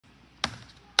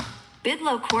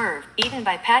Bidlo Kwerve, eaten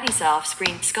by Patty's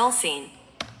off-screen skull scene.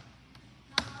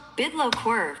 Bidlo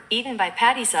Kwerve, eaten by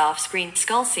Patty's off-screen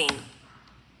skull scene.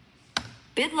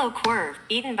 Bidlo Kwerve,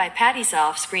 eaten by Patty's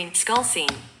off-screen skull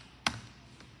scene.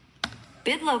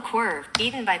 Bidlo Kwerve,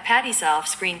 eaten by Patty's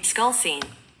off-screen skull scene.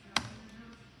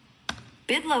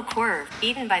 Bidlo Kwerve,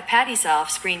 eaten by Patty's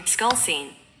off-screen skull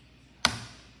scene.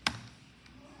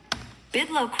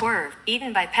 Bidlo Kwerve,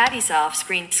 eaten by Patty's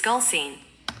off-screen skull scene.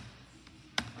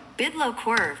 Bidlo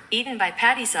Kwerve, eaten by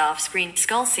Patty's off-screen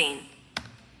skull scene.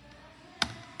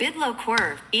 Bidlo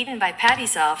Kwerve, eaten by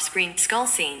Patty's off-screen skull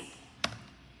scene.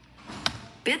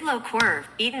 Bidlo Kwerve,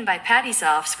 eaten by Patty's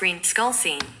off-screen skull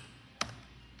scene.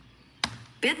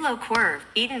 Bidlo Kwerve,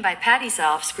 eaten by Patty's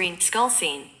off-screen skull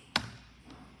scene.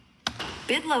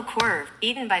 Bidlo Kwerve,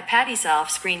 eaten by Patty's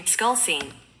off-screen skull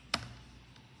scene.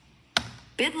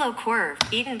 Bidlo Kwerve,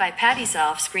 eaten by Patty's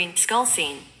off-screen skull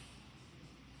scene.